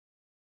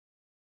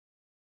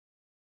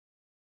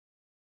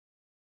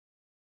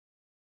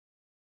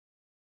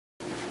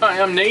Hi,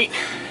 I'm Nate,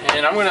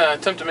 and I'm going to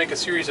attempt to make a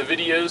series of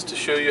videos to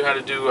show you how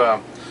to do a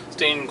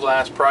stained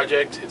glass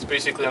project. It's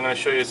basically, I'm going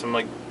to show you some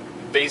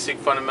basic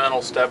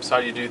fundamental steps, how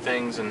you do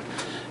things, and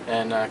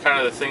kind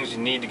of the things you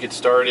need to get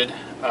started.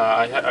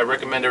 I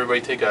recommend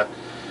everybody take a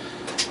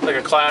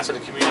class at a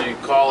community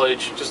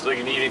college, just like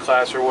an evening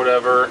class or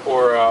whatever,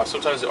 or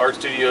sometimes the art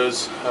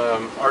studios,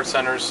 art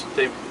centers,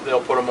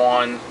 they'll put them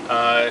on.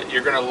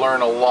 You're going to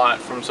learn a lot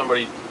from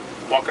somebody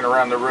walking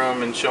around the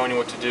room and showing you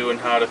what to do and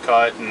how to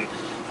cut and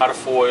how to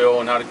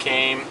foil and how to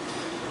cane,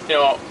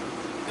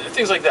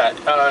 things like that.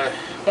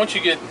 Once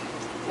you get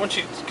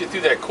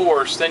through that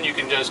course, then you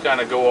can just kind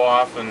of go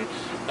off and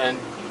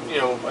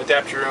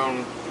adapt your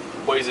own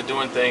ways of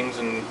doing things,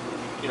 and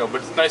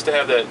but it's nice to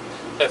have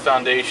that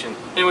foundation.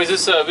 Anyways,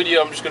 this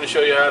video I'm just going to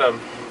show you how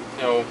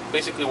to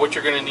basically what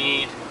you're going to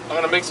need. I'm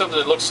going to make something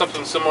that looks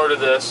something similar to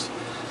this.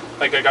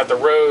 Like I got the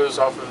rose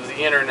off of the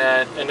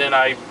internet, and then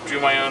I drew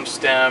my own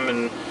stem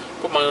and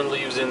put my own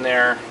leaves in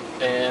there,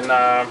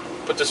 and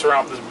put this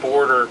around this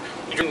border.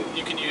 You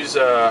can use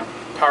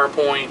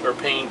PowerPoint or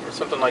Paint or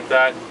something like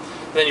that.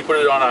 And then you put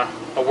it on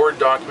a Word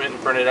document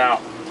and print it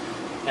out.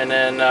 And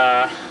then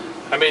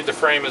I made the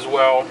frame as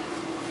well.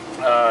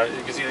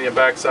 You can see the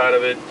back side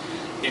of it.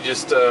 You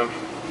just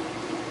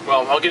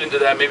well, I'll get into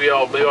that. Maybe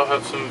I'll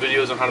have some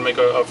videos on how to make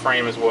a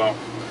frame as well.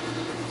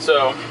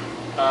 So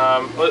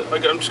I'm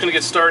just gonna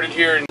get started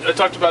here. And I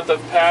talked about the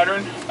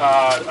pattern.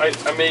 I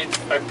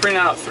printed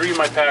out 3 of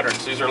my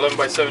patterns. These are 11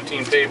 by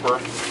 17 paper.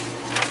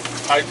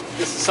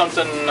 This is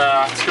something.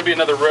 It's gonna be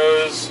another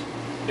rose.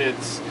 It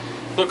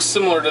looks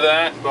similar to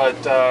that, but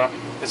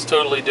it's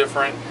totally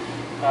different.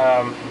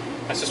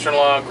 My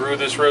sister-in-law grew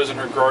this rose in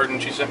her garden.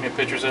 She sent me a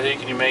picture, said, "Hey,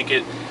 can you make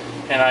it?"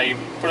 And I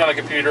put it on a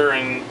computer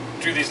and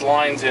drew these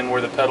lines in where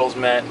the petals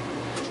met,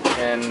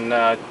 and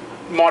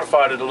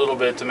modified it a little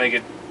bit to make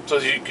it so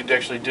that you could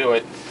actually do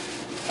it.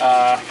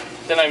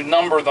 Then I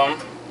number them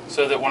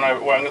so that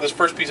when this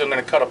first piece I'm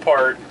going to cut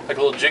apart like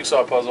a little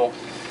jigsaw puzzle,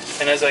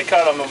 and as I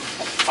cut them,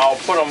 I'll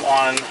put them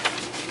on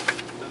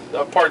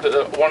a part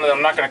that one of them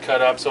I'm not going to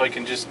cut up, so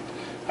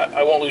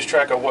I won't lose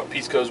track of what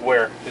piece goes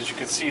where. As you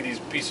can see, these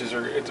pieces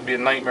it'd be a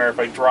nightmare if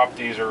I dropped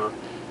these, or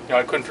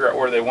I couldn't figure out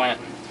where they went.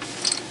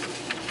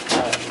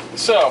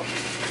 So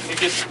you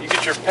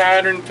get your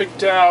pattern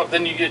picked out,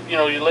 then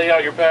you lay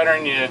out your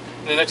pattern.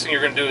 The next thing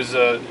you're going to do is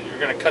you're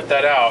going to cut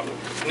that out,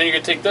 and then you're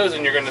going to take those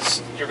and you're going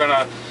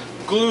to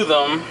glue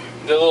them,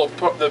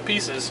 the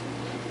pieces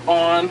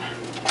on.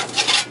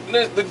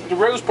 The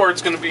rose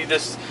part's going to be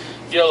this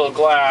yellow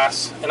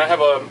glass, and I have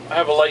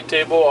a light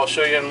table. I'll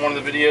show you in one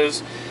of the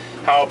videos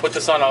how I'll put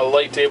this on a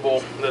light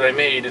table that I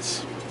made.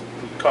 It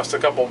cost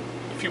a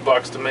few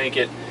bucks to make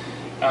it.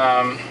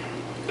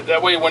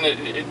 That way, when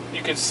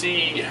you can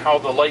see how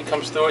the light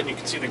comes through it, and you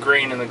can see the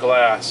grain in the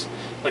glass,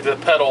 like the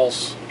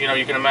petals. You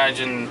can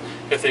imagine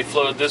if they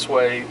flowed this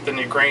way, then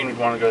the grain would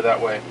want to go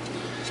that way.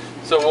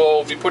 So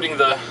we'll be putting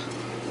we're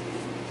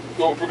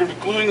going to be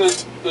gluing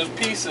those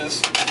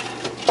pieces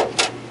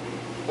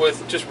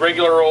with just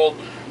regular old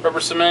rubber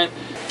cement.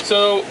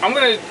 So I'm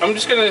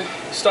just gonna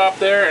stop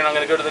there, and I'm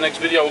gonna go to the next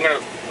video. I'm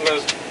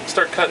gonna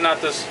start cutting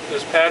out this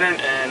pattern,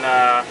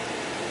 and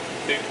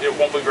it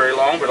won't be very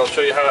long, but I'll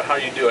show you how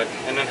you do it,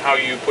 and then how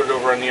you put it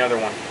over on the other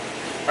one.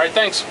 All right,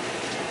 thanks.